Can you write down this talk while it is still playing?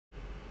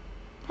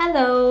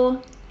Hello,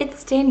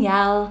 it's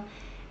Danielle,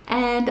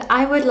 and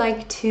I would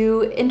like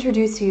to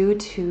introduce you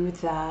to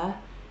the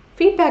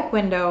feedback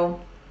window.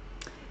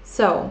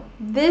 So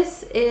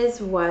this is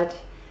what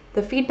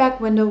the feedback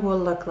window will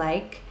look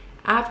like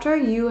after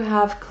you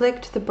have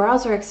clicked the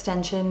browser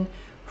extension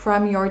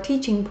from your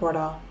teaching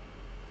portal.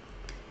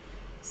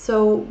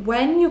 So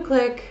when you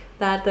click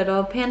that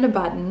little panda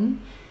button,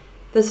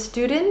 the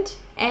student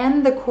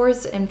and the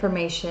course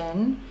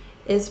information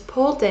is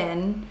pulled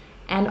in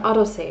and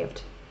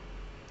auto-saved.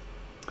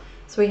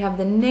 So we have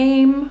the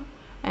name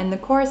and the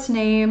course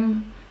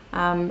name,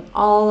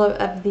 all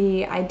of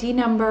the ID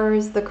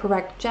numbers, the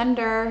correct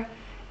gender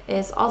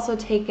is also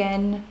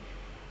taken,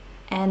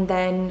 and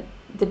then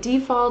the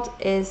default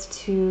is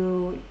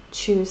to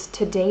choose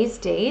today's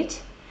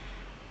date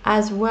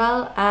as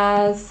well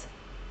as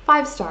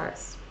 5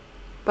 stars.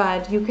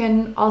 But you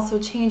can also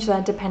change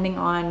that depending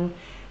on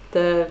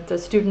the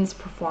student's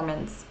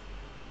performance.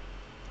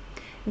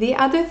 The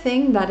other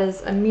thing that is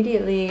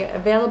immediately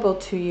available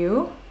to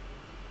you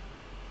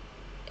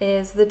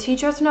is the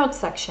teacher's notes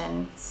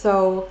section.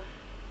 So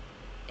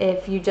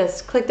if you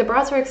just click the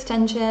browser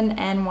extension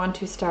and want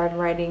to start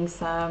writing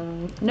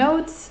some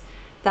notes,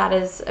 that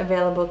is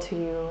available to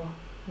you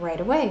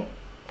right away.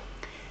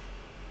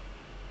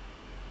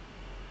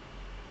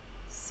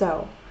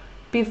 So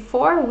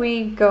before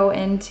we go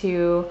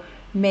into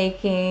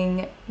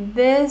making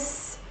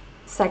this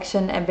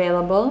section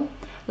available,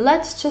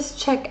 let's just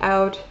check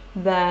out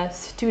the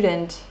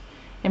student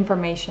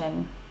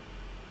information.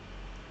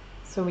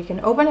 So we can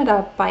open it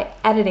up by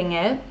editing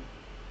it,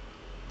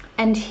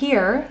 and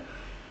here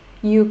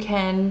you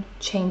can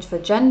change the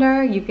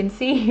gender. You can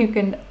see you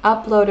can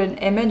upload an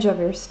image of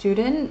your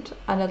student,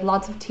 and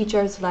lots of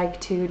teachers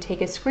like to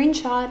take a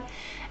screenshot,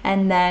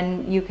 and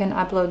then you can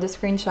upload the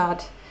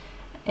screenshot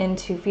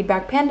into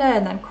FeedbackPanda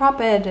and then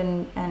crop it,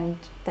 and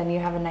then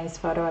you have a nice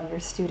photo of your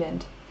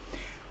student.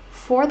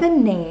 For the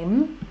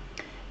name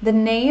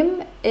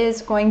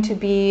is going to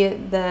be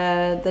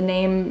the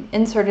name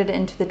inserted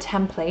into the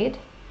template.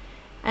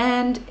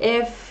 And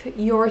if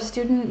your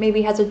student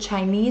maybe has a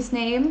Chinese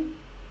name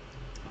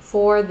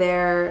for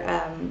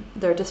their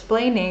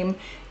display name,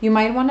 you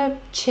might want to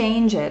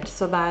change it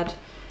so that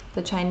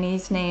the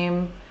Chinese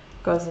name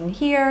goes in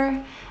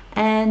here,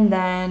 and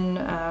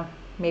then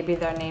maybe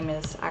their name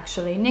is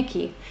actually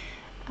Nikki.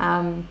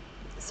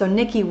 So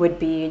Nikki would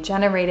be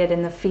generated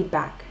in the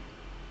feedback.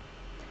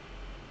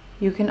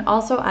 You can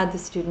also add the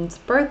student's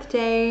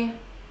birthday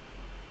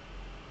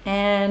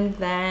and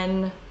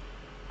then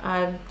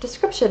a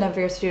description of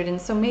your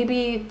students. So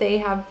maybe they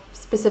have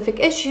specific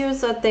issues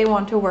that they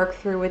want to work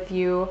through with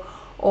you,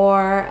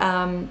 or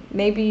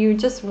maybe you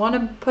just want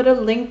to put a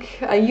link,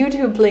 a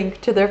YouTube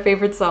link to their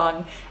favorite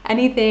song.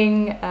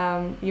 Anything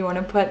you want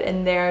to put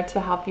in there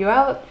to help you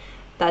out,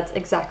 that's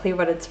exactly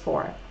what it's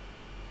for.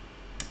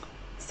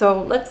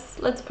 So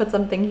let's put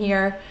something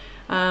here.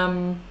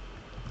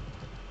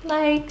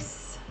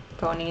 Likes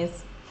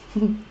ponies.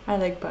 I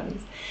like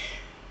ponies.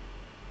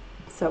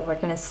 So we're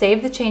going to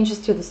save the changes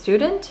to the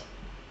student,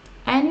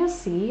 and you'll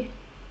see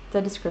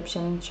the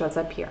description shows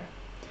up here.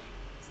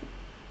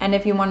 And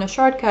if you want a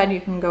shortcut,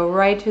 you can go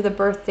right to the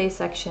birthday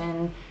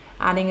section,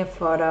 adding a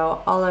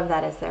photo. All of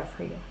that is there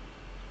for you.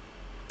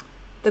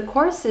 The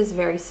course is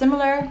very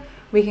similar.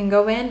 We can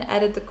go in,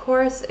 edit the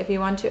course. If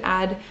you want to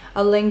add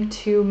a link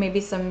to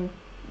maybe some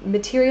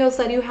materials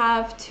that you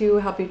have to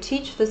help you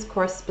teach this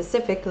course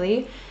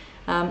specifically.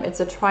 It's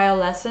a trial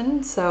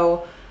lesson,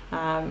 so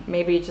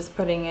maybe just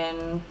putting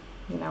in,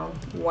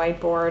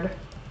 whiteboard,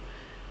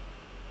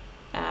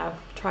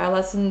 trial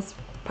lessons,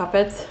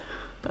 puppets.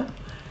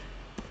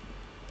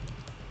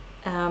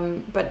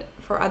 But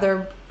for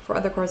other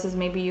courses,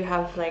 maybe you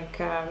have like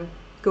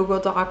Google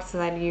Docs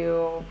that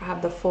you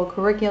have the full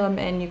curriculum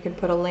in. You can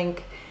put a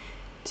link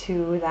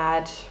to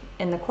that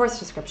in the course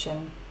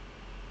description.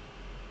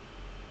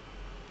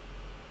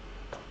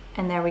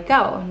 And there we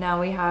go. Now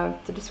we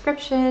have the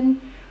description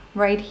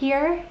right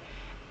here.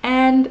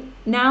 And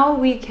now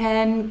we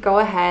can go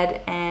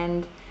ahead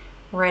and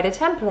write a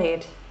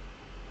template.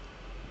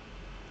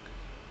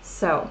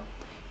 So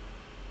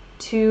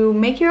to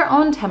make your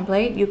own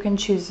template, you can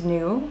choose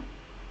New.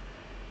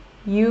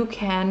 You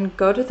can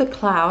go to the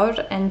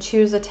cloud and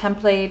choose a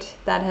template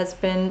that has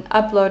been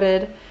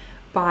uploaded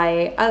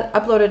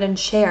and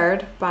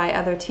shared by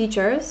other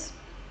teachers.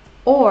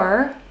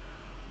 Or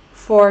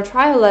for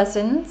trial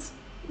lessons,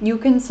 you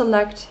can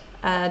select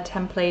a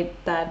template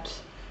that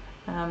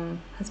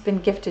has been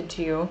gifted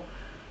to you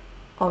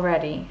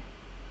already.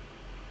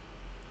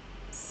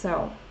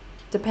 So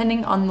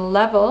depending on the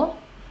level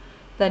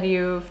that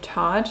you've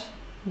taught,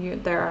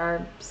 there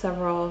are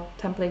several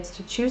templates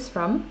to choose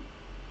from.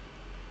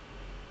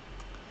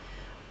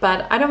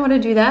 But I don't want to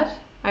do that.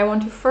 I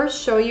want to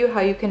first show you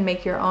how you can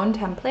make your own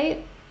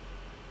template.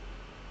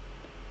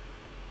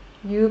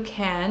 You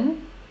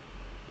can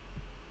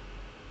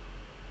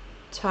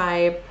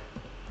type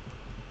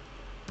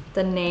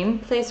the name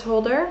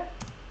placeholder.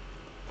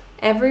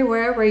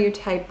 Everywhere where you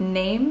type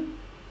name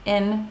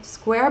in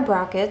square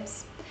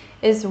brackets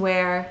is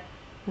where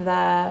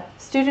the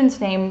student's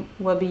name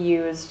will be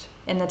used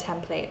in the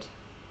template.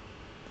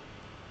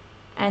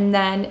 And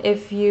then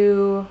if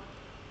you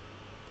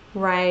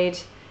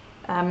write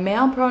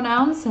male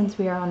pronouns, since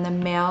we are on the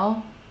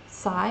male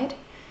side,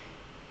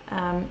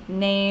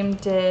 name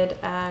did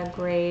a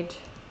great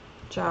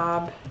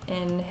job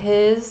in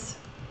his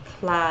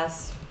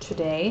class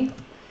today.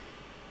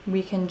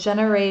 We can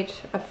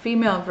generate a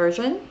female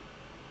version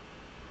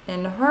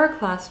in her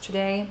class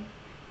today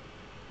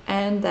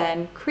and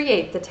then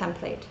create the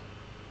template.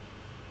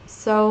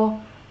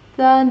 So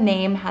the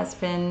name has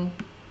been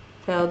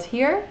filled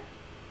here.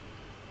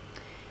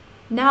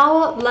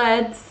 Now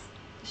let's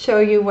show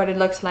you what it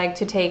looks like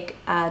to take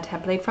a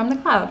template from the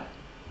cloud.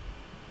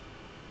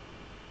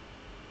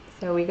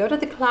 So we go to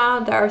the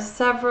cloud. There are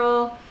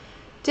several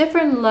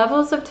different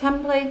levels of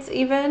templates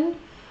even.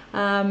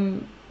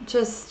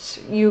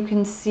 Just you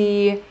can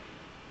see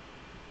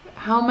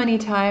how many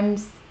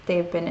times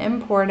they've been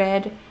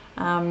imported.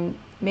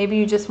 Maybe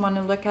you just want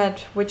to look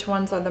at which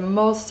ones are the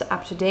most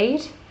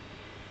up-to-date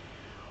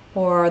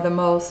or the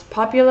most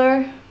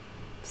popular.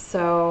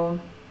 So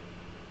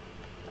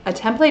a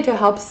template to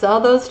help sell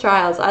those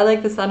trials. I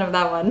like the sound of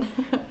that one.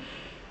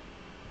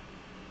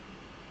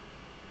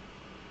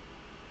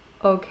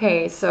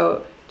 Okay,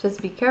 so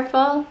just be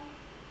careful.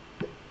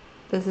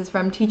 This is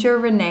from teacher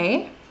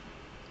Renee.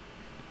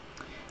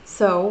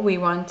 So we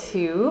want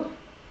to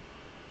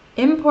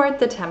import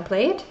the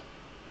template.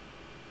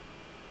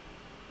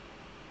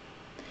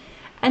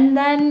 And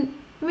then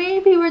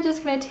maybe we're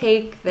just going to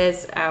take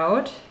this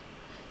out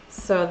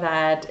so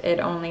that it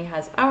only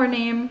has our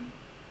name.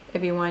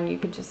 If you want, you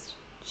could just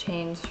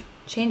change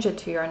it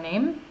to your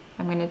name.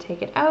 I'm going to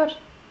take it out.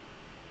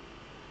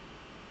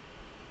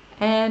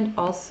 And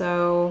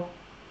also,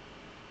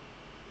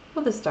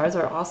 well, the stars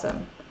are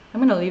awesome. I'm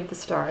going to leave the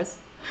stars.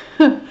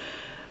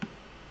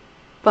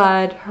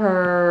 But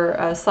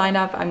her sign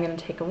up, I'm going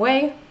to take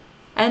away.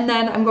 And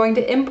then I'm going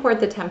to import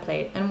the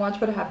template. And watch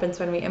what happens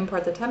when we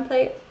import the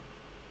template.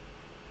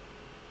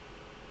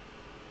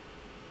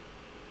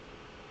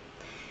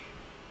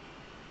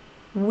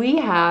 We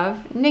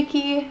have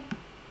Nikki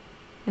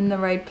in the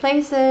right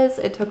places.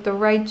 It took the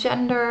right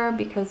gender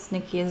because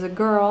Nikki is a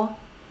girl.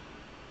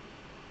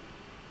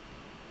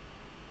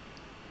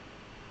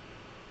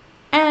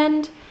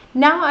 And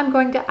now I'm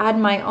going to add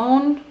my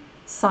own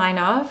sign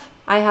off.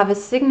 I have a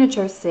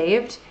signature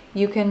saved.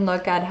 You can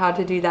look at how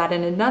to do that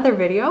in another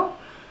video.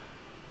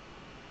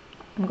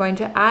 I'm going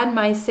to add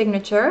my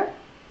signature.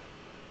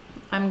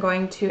 I'm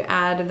going to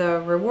add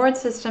the reward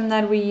system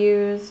that we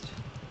used.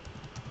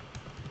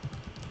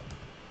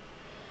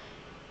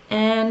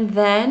 And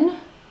then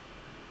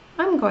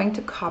I'm going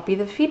to copy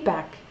the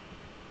feedback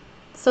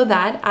so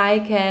that I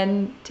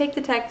can take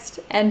the text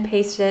and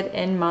paste it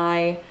in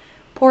my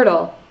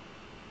portal.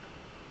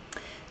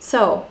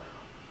 So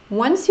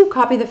once you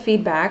copy the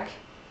feedback,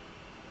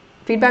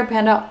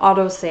 FeedbackPanda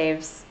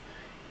auto-saves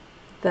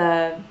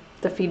the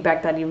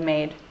feedback that you've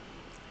made.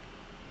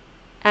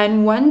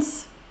 And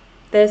once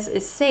this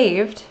is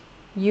saved,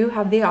 you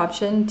have the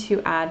option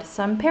to add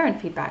some parent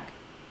feedback.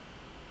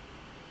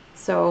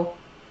 So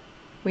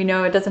we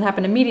know it doesn't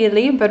happen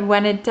immediately, but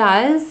when it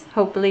does,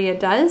 hopefully it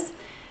does,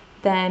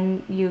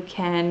 then you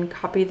can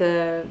copy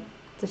the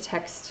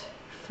text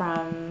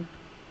from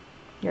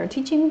your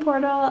teaching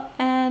portal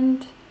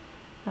and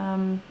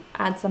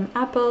add some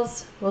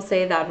apples. We'll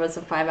say that was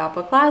a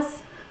 5-apple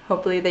class.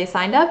 Hopefully they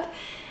signed up,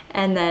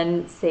 and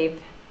then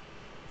save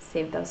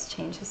those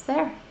changes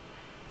there.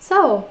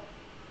 So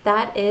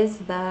that is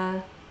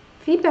the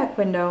feedback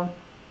window.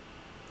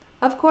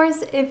 Of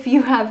course, if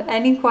you have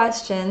any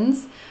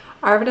questions,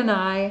 Arvid and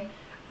I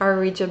are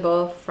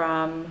reachable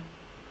from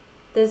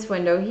this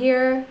window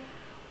here.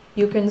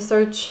 You can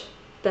search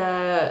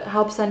the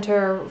Help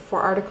Center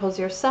for articles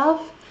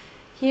yourself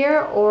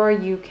here, or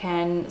you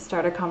can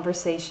start a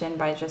conversation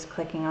by just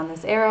clicking on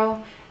this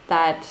arrow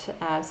that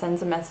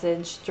sends a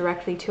message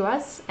directly to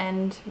us,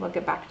 and we'll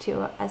get back to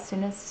you as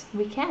soon as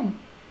we can.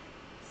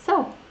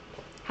 So,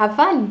 have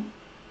fun!